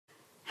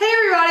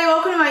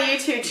my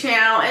YouTube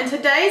channel. In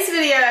today's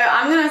video,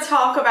 I'm going to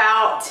talk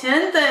about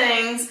 10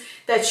 things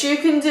that you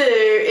can do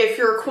if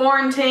you're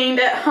quarantined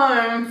at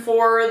home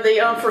for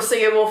the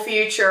unforeseeable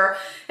future.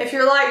 If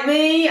you're like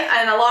me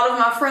and a lot of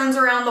my friends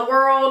around the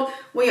world,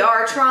 we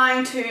are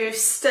trying to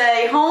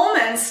stay home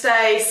and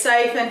stay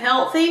safe and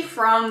healthy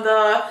from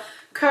the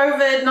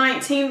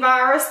COVID-19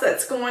 virus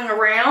that's going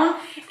around.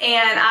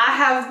 And I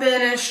have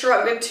been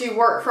instructed to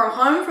work from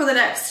home for the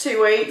next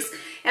 2 weeks.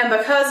 And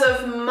because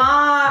of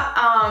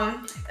my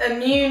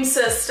immune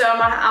system,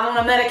 I'm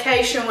on a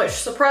medication which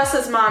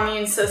suppresses my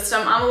immune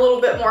system. I'm a little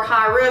bit more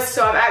high risk,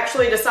 so I've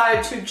actually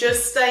decided to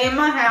just stay in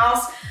my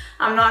house.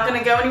 I'm not going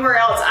to go anywhere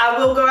else. I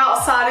will go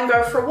outside and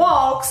go for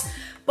walks,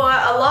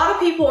 but a lot of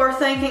people are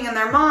thinking in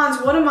their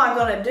minds, what am I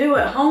going to do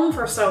at home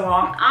for so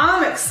long?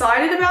 I'm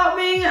excited about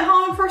being at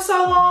home for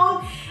so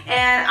long,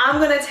 and I'm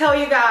going to tell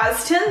you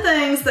guys 10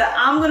 things that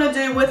I'm going to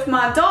do with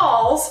my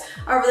dolls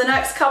over the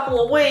next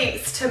couple of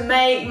weeks to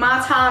make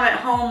my time at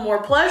home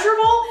more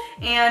pleasurable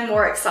and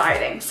more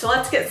exciting. So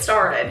let's get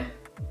started.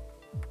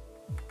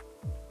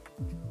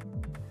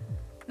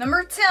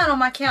 Number 10 on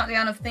my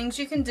countdown of things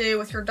you can do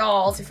with your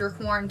dolls if you're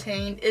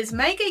quarantined is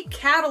make a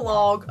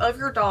catalog of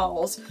your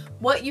dolls,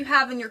 what you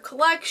have in your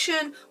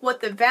collection,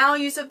 what the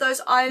values of those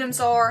items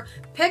are,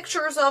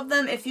 pictures of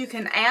them if you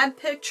can add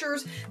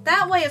pictures.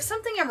 That way, if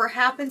something ever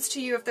happens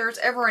to you, if there's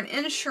ever an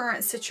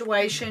insurance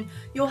situation,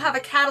 you'll have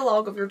a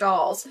catalog of your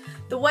dolls.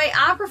 The way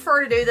I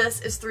prefer to do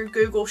this is through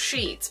Google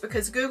Sheets,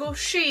 because Google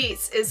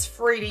Sheets is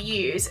free to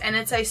use and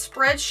it's a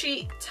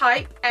spreadsheet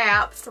type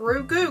app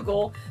through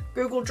Google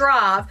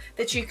Drive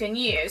that you can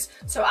use.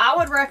 So I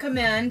would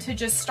recommend to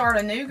just start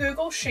a new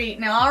Google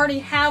Sheet. Now I already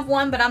have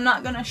one, but I'm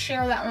not going to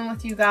share that one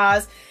with you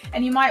guys.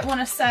 And you might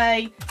want to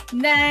say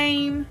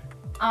name,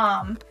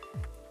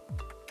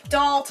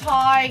 doll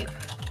type,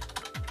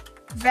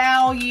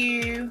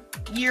 value,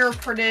 year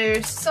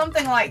produced,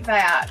 something like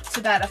that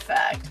to that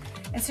effect.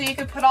 And so you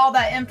could put all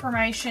that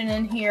information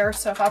in here.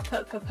 So if I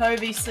put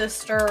Popovi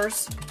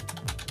Sisters,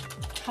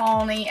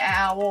 Tawny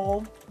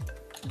Owl,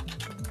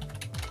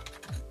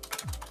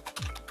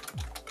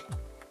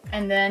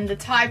 and then the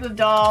type of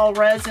doll,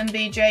 resin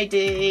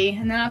BJD,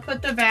 and then I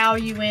put the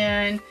value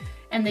in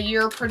and the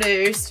year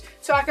produced.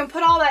 So I can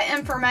put all that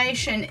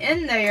information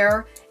in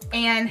there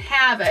and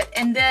have it.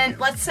 And then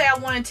let's say I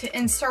wanted to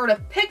insert a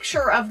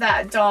picture of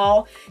that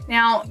doll.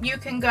 Now you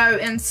can go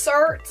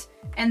insert,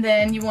 and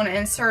then you want to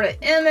insert an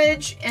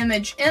image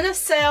in a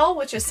cell,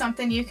 which is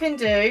something you can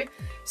do.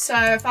 So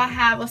if I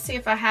have, let's see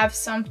if I have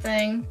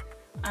something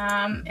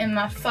in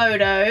my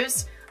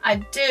photos. I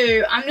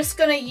do. I'm just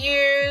going to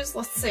use,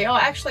 let's see, I'll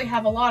actually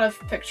have a lot of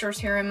pictures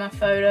here in my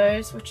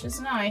photos, which is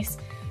nice.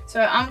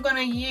 So I'm going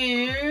to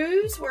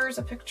use, where's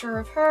a picture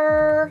of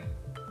her?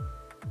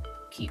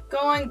 Keep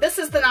going. This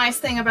is the nice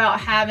thing about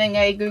having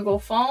a Google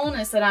phone,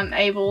 is that I'm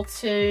able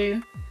to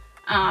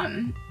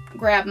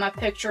grab my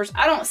pictures.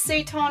 I don't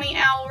see Tawny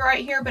Owl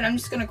right here, but I'm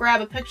just going to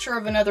grab a picture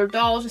of another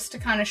doll just to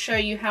kind of show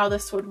you how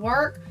this would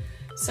work.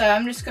 So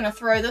I'm just going to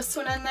throw this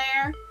one in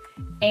there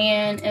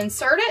and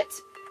insert it.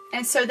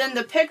 And so then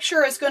the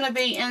picture is going to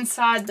be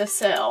inside the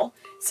cell.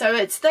 So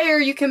it's there,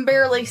 you can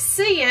barely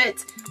see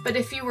it, but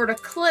if you were to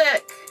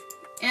click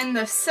in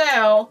the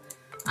cell,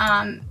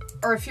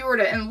 or if you were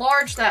to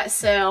enlarge that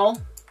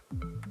cell,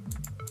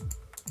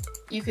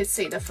 you could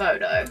see the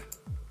photo,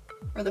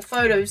 or the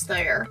photo's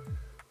there.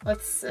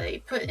 Let's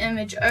see, put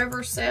image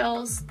over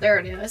cells, there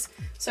it is.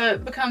 So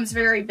it becomes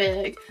very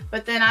big,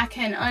 but then I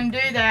can undo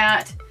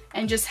that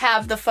and just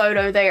have the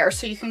photo there,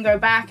 so you can go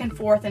back and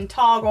forth and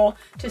toggle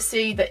to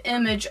see the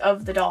image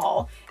of the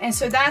doll. And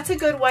so that's a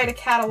good way to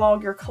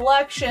catalog your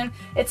collection.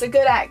 It's a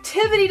good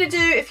activity to do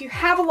if you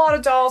have a lot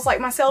of dolls like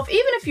myself.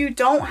 Even if you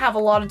don't have a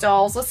lot of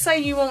dolls, let's say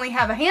you only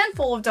have a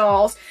handful of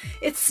dolls,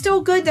 it's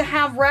still good to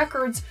have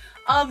records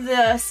of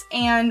this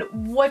and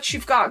what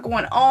you've got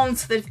going on,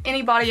 so that if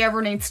anybody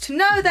ever needs to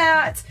know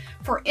that,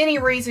 for any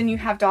reason, you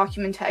have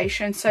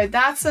documentation. So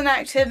that's an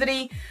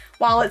activity.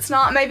 While it's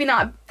maybe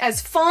not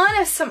as fun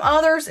as some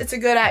others, it's a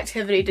good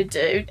activity to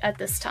do at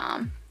this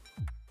time.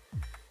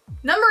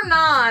 Number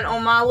 9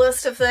 on my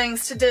list of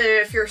things to do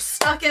if you're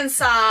stuck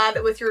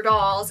inside with your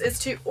dolls is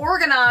to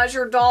organize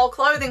your doll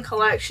clothing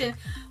collection,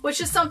 which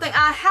is something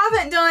I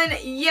haven't done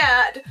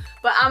yet,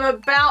 but I'm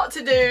about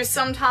to do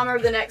sometime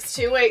over the next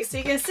 2 weeks. So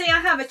you can see I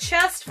have a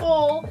chest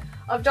full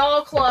of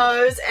doll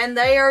clothes, and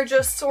they are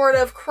just sort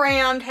of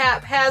crammed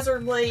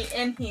haphazardly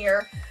in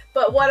here.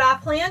 But what I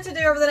plan to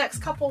do over the next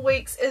couple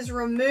weeks is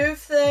remove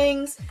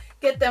things,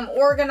 get them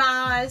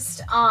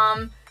organized,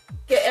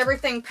 get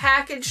everything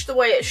packaged the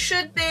way it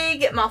should be,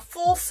 get my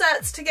full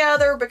sets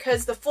together,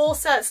 because the full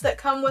sets that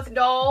come with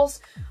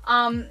dolls,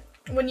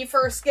 when you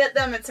first get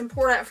them, it's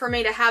important for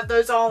me to have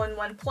those all in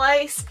one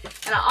place.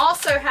 And I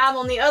also have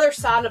on the other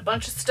side a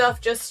bunch of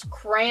stuff just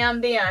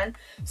crammed in.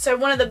 So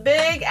one of the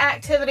big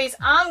activities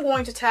I'm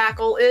going to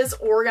tackle is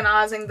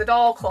organizing the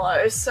doll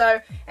clothes. So,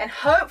 and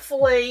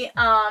hopefully,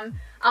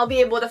 I'll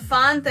be able to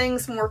find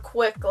things more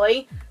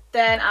quickly.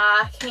 than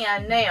I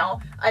can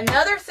now.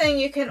 Another thing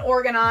you can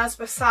organize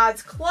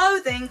besides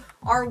clothing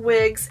are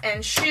wigs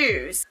and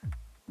shoes.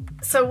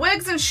 So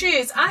wigs and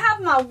shoes, I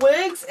have my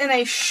wigs in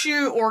a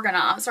shoe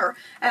organizer,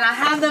 and I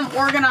have them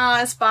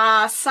organized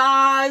by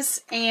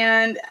size,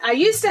 and I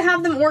used to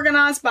have them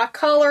organized by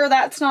color.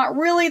 That's not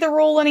really the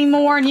rule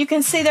anymore, and you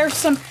can see there's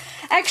some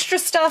extra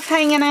stuff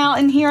hanging out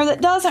in here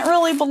that doesn't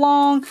really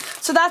belong.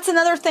 So that's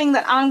another thing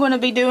that I'm going to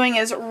be doing,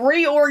 is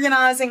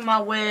reorganizing my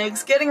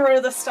wigs, getting rid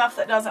of the stuff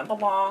that doesn't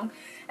belong.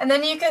 And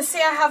then you can see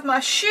I have my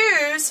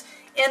shoes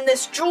in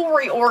this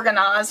jewelry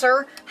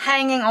organizer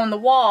hanging on the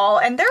wall,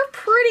 and they're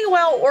pretty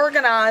well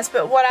organized,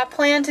 but what I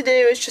plan to do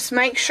is just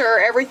make sure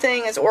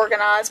everything is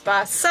organized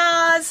by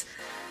size,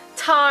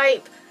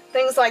 type,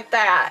 things like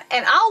that.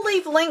 And I'll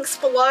leave links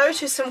below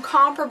to some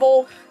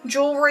comparable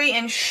jewelry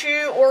and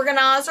shoe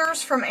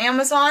organizers from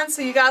Amazon,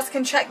 so you guys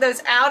can check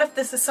those out if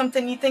this is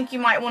something you think you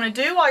might want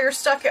to do while you're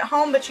stuck at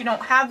home but you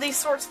don't have these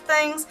sorts of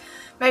things.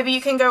 Maybe you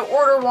can go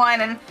order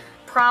one, and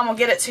Prime will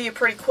get it to you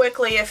pretty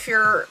quickly if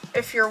you're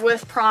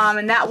with Prime,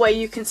 and that way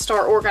you can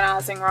start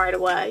organizing right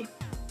away.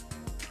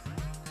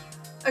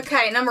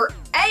 Okay, number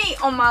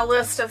 8 on my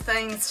list of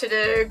things to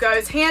do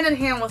goes hand in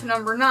hand with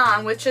number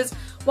 9, which is,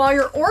 while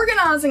you're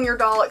organizing your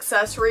doll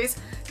accessories,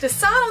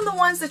 decide on the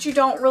ones that you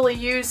don't really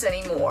use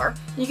anymore.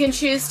 You can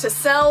choose to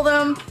sell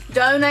them,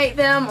 donate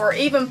them, or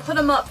even put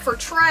them up for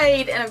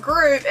trade in a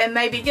group and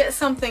maybe get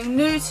something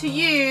new to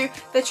you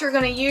that you're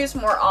going to use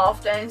more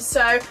often.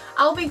 So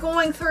I'll be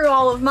going through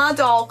all of my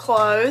doll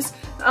clothes,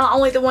 not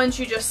only the ones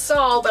you just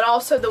saw, but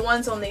also the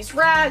ones on these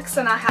racks,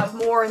 and I have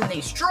more in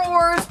these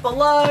drawers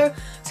below.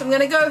 So I'm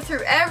going to go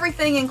through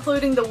everything,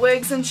 including the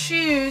wigs and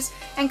shoes,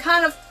 and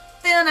kind of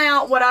thin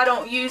out what I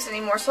don't use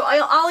anymore. So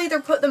I'll either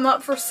put them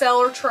up for sale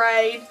or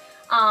trade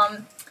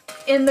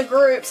in the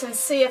groups and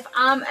see if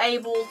I'm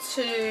able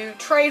to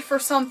trade for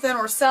something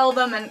or sell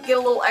them and get a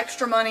little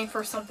extra money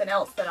for something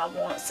else that I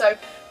want. So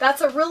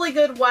that's a really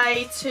good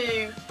way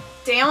to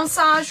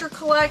downsize your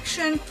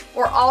collection,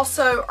 or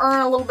also earn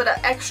a little bit of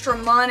extra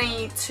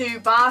money to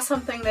buy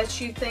something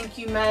that you think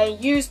you may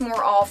use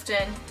more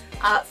often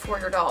for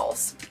your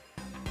dolls.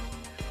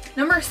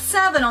 Number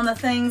 7 on the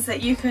things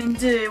that you can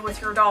do with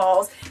your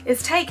dolls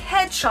is take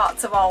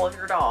headshots of all of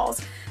your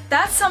dolls.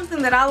 That's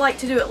something that I like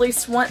to do at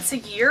least once a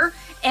year,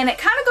 and it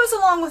kind of goes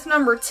along with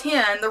number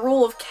 10, the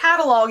rule of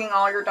cataloging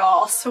all your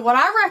dolls. So what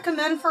I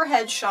recommend for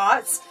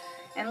headshots,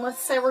 and let's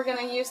say we're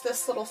going to use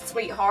this little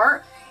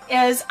sweetheart,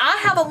 is I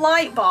have a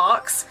light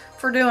box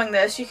for doing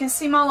this. You can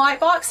see my light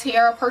box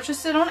here. I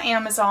purchased it on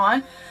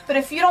Amazon, but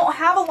if you don't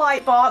have a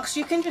light box,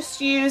 you can just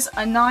use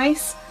a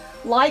nice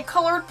light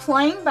colored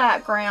plain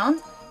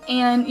background,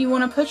 and you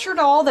want to put your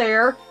doll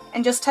there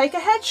and just take a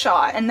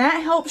headshot, and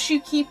that helps you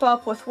keep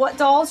up with what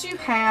dolls you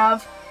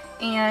have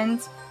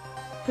and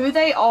who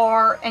they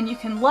are, and you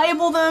can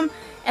label them,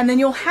 and then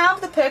you'll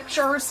have the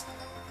pictures,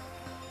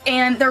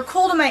 and they're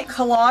cool to make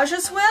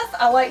collages with.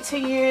 I like to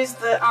use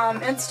the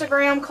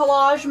Instagram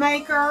collage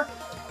maker,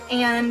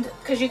 and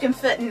because you can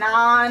fit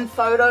 9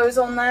 photos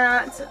on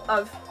that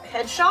of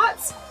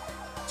headshots,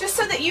 just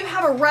so that you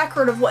have a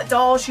record of what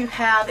dolls you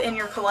have in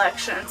your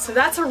collection. So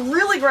that's a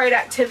really great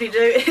activity to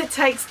do. It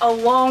takes a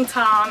long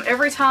time.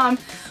 Every time,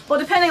 well,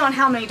 depending on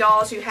how many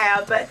dolls you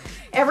have, but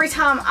every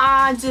time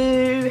I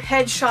do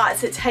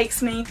headshots, it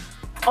takes me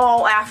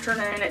all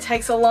afternoon. It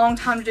takes a long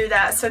time to do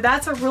that. So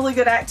that's a really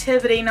good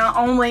activity, not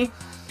only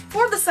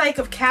for the sake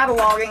of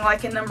cataloging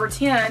like in number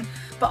 10,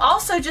 but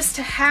also just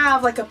to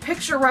have like a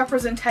picture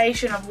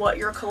representation of what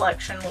your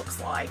collection looks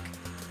like.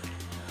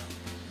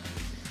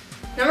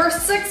 Number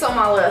 6 on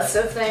my list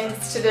of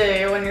things to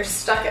do when you're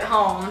stuck at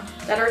home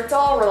that are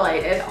doll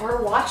related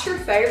are watch your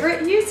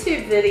favorite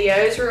YouTube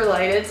videos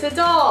related to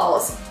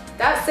dolls.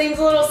 That seems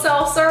a little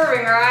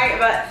self-serving, right?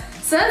 But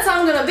since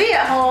I'm going to be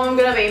at home, I'm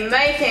going to be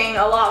making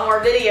a lot more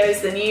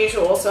videos than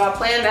usual, so I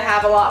plan to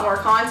have a lot more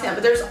content.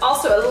 But there's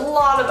also a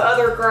lot of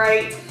other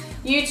great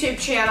YouTube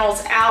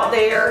channels out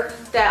there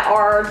that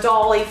are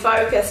dolly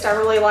focused. I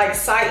really like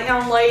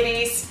Sighthound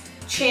Ladies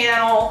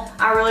channel.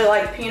 I really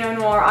like Pinot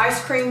Noir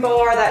Ice Cream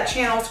Bar. That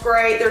channel's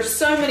great. There's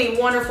so many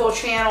wonderful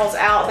channels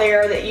out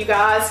there that you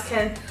guys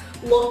can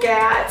look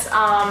at,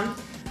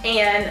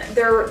 and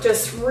they're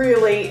just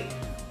really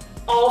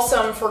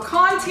awesome for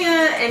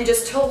content and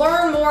just to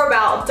learn more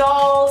about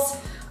dolls.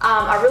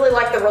 I really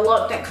like the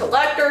Reluctant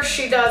Collector.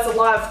 She does a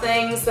lot of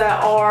things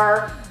that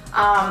are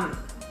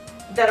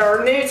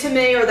new to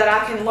me or that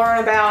I can learn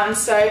about, and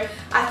so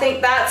I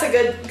think that's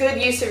a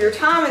good use of your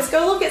time, is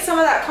go look at some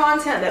of that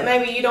content that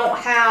maybe you don't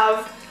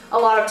have a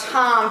lot of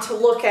time to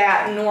look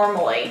at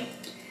normally.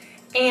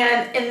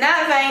 And in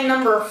that vein,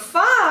 number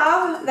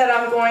 5 that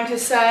I'm going to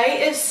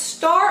say is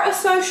start a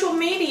social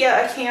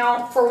media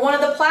account for one of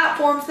the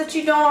platforms that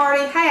you don't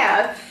already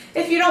have.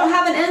 If you don't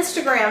have an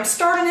Instagram,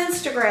 start an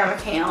Instagram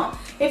account.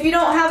 If you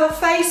don't have a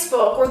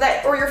Facebook,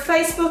 or your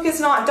Facebook is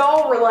not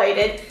doll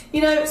related,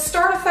 you know,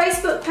 start a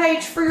Facebook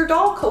page for your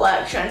doll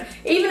collection.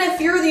 Even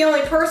if you're the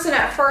only person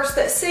at first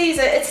that sees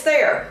it, it's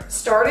there.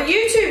 Start a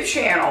YouTube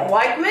channel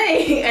like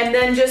me, and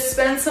then just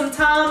spend some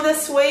time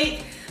this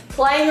week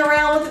playing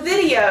around with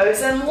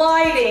videos and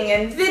lighting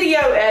and video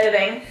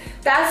editing.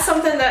 That's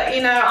something that,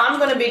 you know, I'm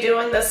going to be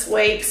doing this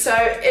week. So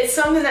it's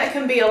something that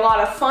can be a lot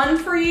of fun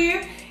for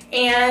you,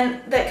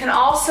 and that can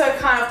also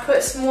kind of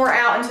put some more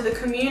out into the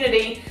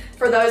community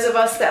for those of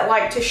us that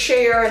like to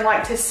share and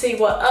like to see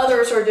what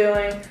others are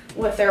doing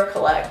with their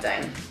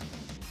collecting.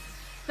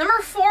 Number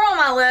 4 on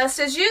my list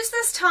is use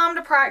this time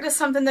to practice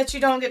something that you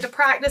don't get to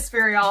practice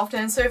very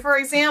often. So for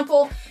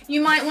example,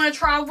 you might want to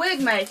try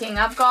wig making.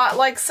 I've got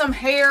like some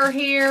hair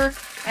here,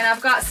 and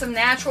I've got some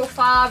natural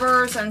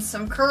fibers and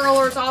some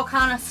curlers, all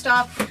kind of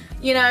stuff.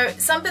 You know,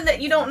 something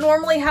that you don't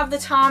normally have the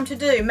time to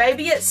do.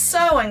 Maybe it's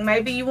sewing.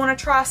 Maybe you want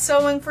to try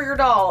sewing for your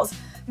dolls.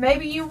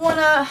 Maybe you want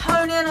to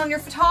hone in on your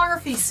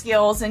photography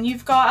skills and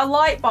you've got a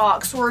light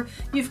box, or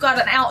you've got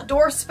an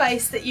outdoor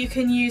space that you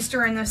can use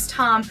during this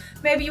time.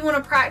 Maybe you want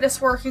to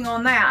practice working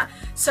on that.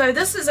 So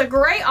this is a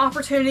great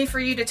opportunity for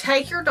you to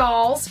take your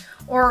dolls,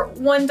 or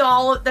one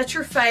doll that's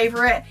your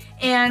favorite,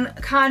 and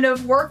kind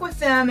of work with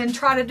them and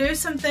try to do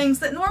some things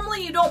that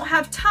normally you don't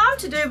have time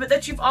to do but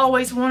that you've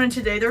always wanted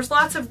to do. There's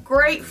lots of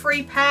great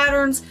free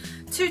patterns,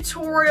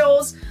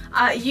 tutorials,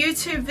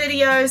 YouTube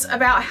videos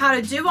about how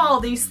to do all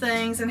these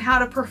things and how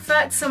to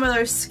perfect some of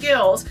those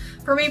skills.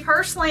 For me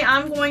personally,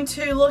 I'm going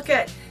to look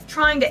at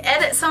trying to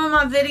edit some of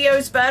my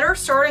videos better,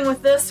 starting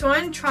with this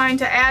one, trying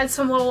to add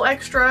some little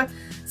extra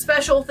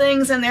special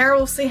things in there.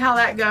 We'll see how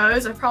that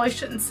goes. I probably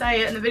shouldn't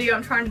say it in the video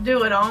I'm trying to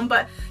do it on,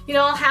 but you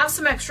know, I'll have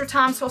some extra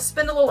time, so I'll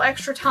spend a little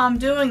extra time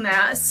doing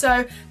that.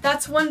 So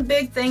that's one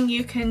big thing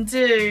you can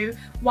do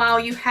while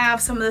you have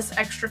some of this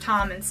extra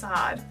time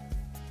inside.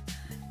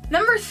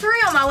 Number 3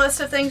 on my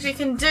list of things you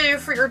can do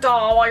for your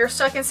doll while you're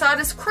stuck inside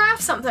is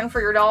craft something for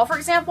your doll. For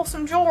example,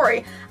 some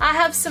jewelry. I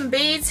have some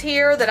beads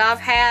here that I've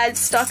had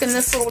stuck in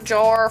this little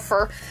jar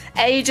for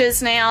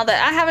ages now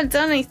that I haven't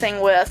done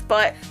anything with,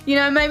 but you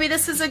know, maybe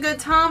this is a good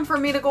time for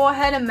me to go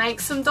ahead and make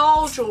some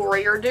doll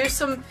jewelry, or do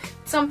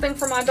something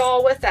for my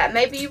doll with that.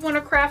 Maybe you want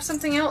to craft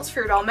something else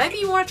for your doll. Maybe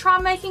you want to try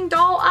making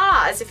doll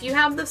eyes if you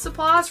have the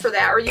supplies for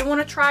that, or you want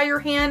to try your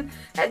hand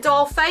at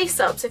doll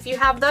face-ups if you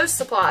have those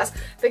supplies.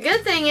 The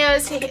good thing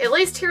is, at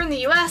least here in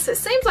the US, it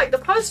seems like the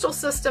postal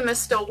system is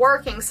still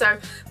working, so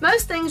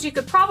most things you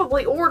could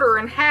probably order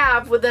and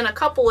have within a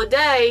couple of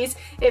days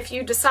if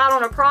you decide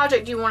on a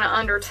project you want to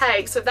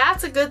undertake. So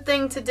that's a good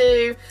thing to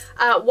do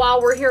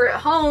while we're here at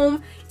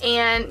home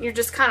and you're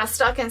just kind of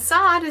stuck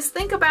inside, is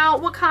think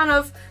about what kind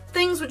of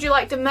things would you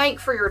like to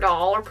make for your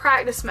doll, or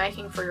practice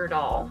making for your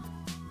doll.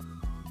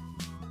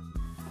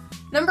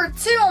 Number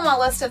 2 on my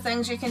list of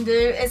things you can do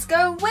is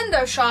go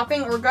window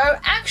shopping, or go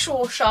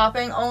actual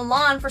shopping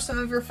online for some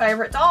of your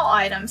favorite doll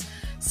items.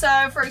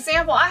 So for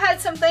example, I had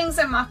some things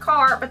in my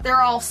cart, but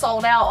they're all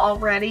sold out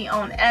already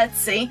on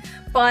Etsy.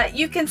 But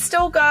you can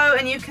still go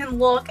and you can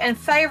look and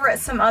favorite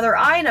some other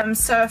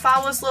items. So if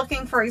I was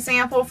looking, for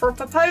example, for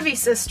Popovi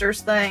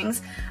Sisters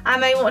things, I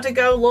may want to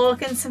go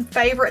look and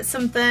favorite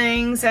some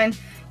things, and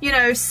you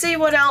know, see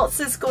what else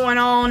is going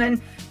on, and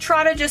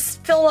try to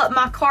just fill up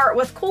my cart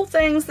with cool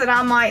things that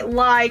I might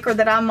like or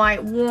that I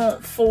might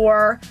want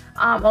for,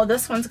 oh,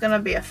 this one's going to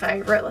be a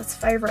favorite. Let's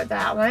favorite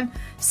that one.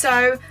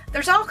 So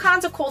there's all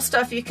kinds of cool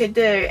stuff you could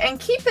do. And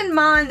keep in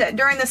mind that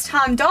during this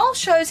time, doll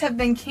shows have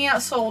been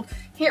canceled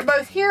here,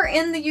 both here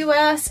in the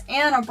US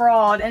and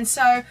abroad. And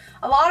so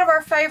a lot of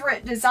our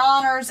favorite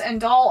designers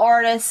and doll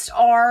artists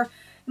are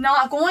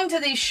not going to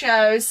these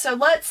shows, so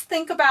let's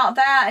think about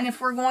that, and if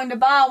we're going to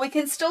buy, we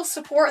can still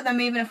support them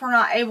even if we're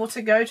not able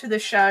to go to the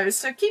shows.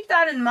 So keep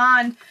that in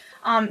mind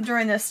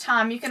during this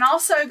time. You can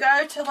also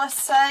go to,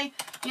 let's say,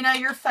 you know,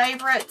 your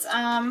favorites,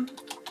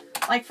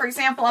 like for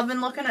example, I've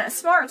been looking at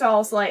Smart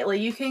Dolls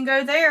lately. You can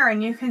go there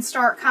and you can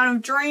start kind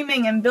of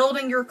dreaming and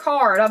building your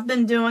cart. I've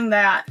been doing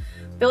that.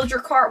 Build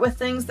your cart with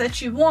things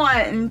that you want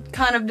and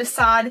kind of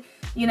decide,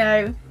 you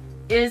know,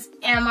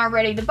 am I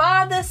ready to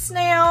buy this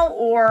now,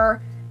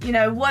 or you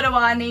know, what do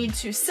I need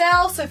to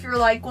sell? So if you're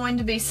like going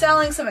to be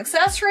selling some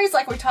accessories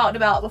like we talked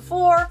about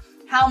before,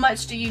 how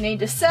much do you need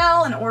to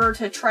sell in order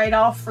to trade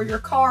off for your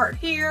cart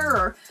here,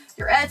 or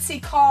your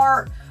Etsy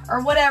cart,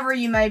 or whatever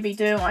you may be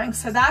doing.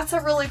 So that's a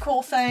really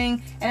cool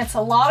thing, and it's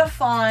a lot of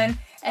fun,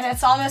 and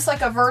it's almost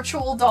like a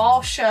virtual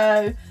doll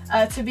show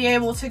to be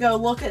able to go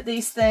look at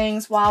these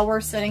things while we're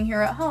sitting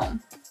here at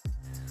home.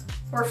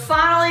 We're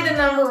finally to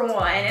number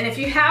 1, and if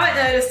you haven't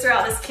noticed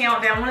throughout this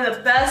countdown, one of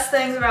the best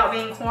things about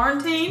being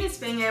quarantined is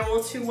being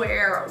able to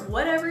wear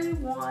whatever you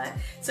want.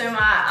 So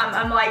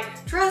I'm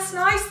like dressed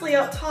nicely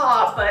up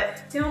top,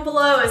 but down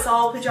below it's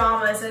all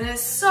pajamas, and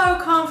it's so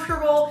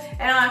comfortable,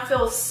 and I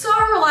feel so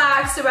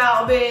relaxed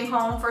about being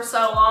home for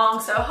so long.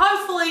 So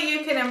hopefully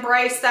you can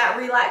embrace that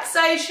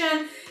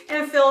relaxation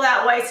and feel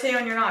that way too,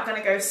 and you're not going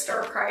to go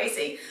stir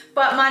crazy.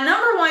 But my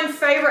number 1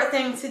 favorite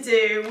thing to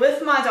do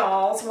with my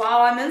dolls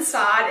while I'm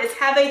inside is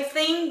have a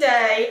theme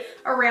day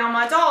around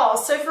my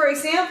dolls. So for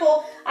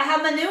example, I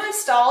have my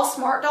newest doll,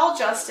 Smart Doll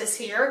Justice,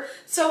 here.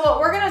 So what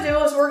we're going to do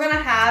is we're going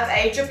to have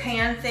a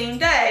Japan theme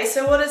day.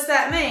 So what does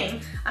that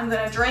mean? I'm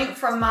going to drink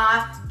from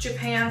my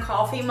Japan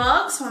coffee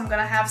mug, so I'm going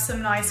to have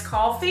some nice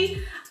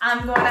coffee.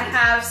 I'm going to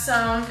have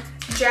some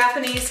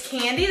Japanese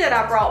candy that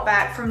I brought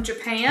back from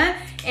Japan.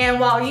 And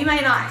while you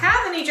may not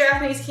have any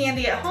Japanese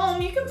candy at home,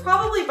 you can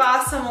probably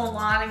buy some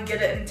online and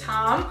get it in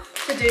time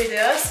to do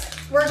this.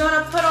 We're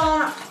gonna put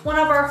on one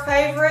of our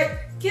favorite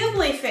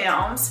Ghibli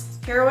films.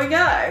 Here we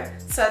go.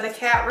 So The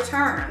Cat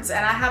Returns,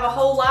 and I have a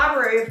whole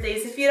library of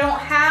these. If you don't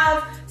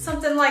have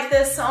something like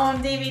this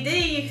on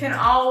DVD, you can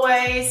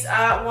always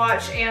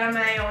watch anime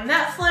on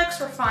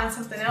Netflix or find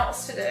something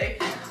else to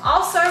do.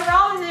 Also,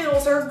 ramen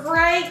noodles are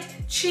great,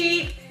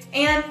 cheap,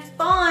 and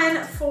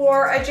fun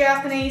for a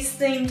Japanese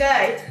themed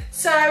day.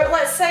 So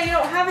let's say you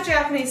don't have a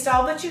Japanese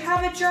doll, but you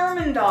have a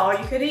German doll.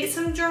 You could eat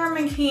some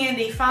German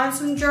candy, find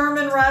some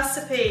German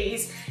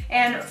recipes,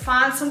 and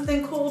find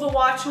something cool to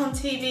watch on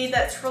TV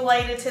that's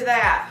related to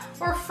that.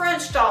 Or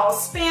French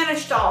dolls,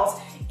 Spanish dolls,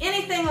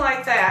 anything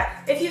like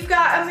that. If you've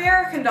got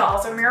American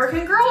dolls,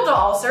 American Girl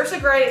dolls, there's a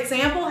great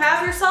example.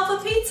 Have yourself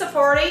a pizza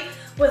party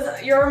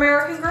with your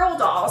American Girl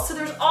dolls. So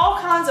there's all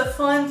kinds of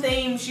fun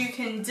themes you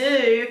can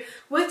do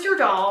with your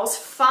dolls.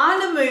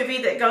 Find a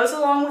movie that goes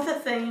along with the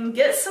theme,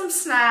 get some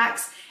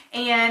snacks,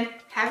 and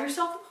have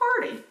yourself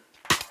a party.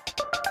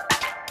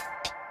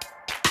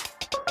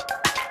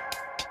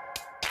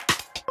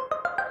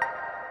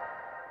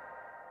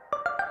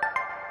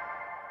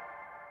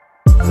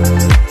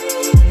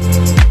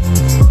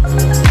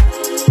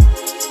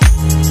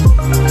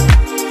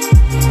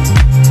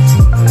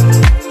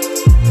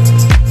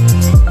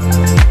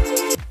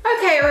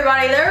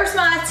 There's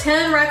my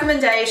 10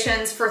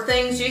 recommendations for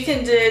things you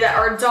can do that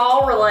are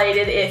doll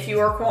related if you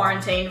are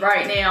quarantined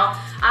right now.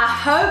 I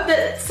hope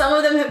that some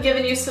of them have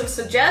given you some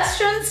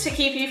suggestions to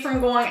keep you from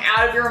going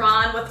out of your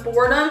mind with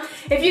boredom.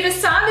 If you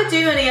decide to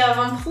do any of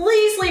them,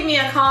 please leave me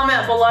a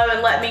comment below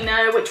and let me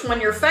know which one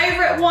your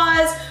favorite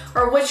was,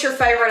 or which your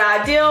favorite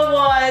idea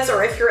was,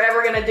 or if you're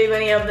ever going to do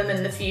any of them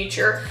in the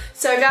future.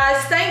 So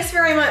guys, thanks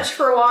very much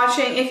for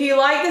watching. If you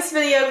like this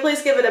video,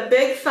 please give it a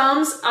big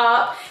thumbs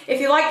up. If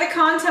you like the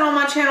content on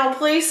my channel,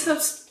 please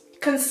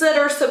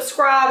consider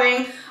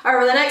subscribing.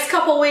 Over the next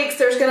couple weeks,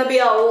 there's going to be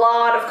a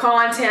lot of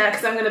content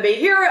because I'm going to be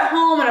here at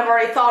home and I've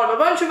already thought of a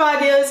bunch of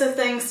ideas of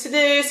things to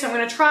do. So I'm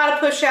going to try to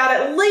push out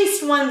at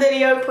least one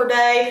video per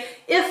day,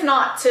 if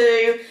not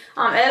two.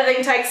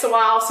 Editing takes a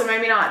while, so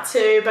maybe not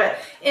two. But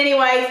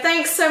anyway,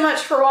 thanks so much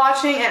for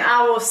watching, and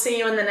I will see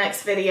you in the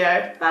next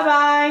video.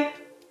 Bye-bye.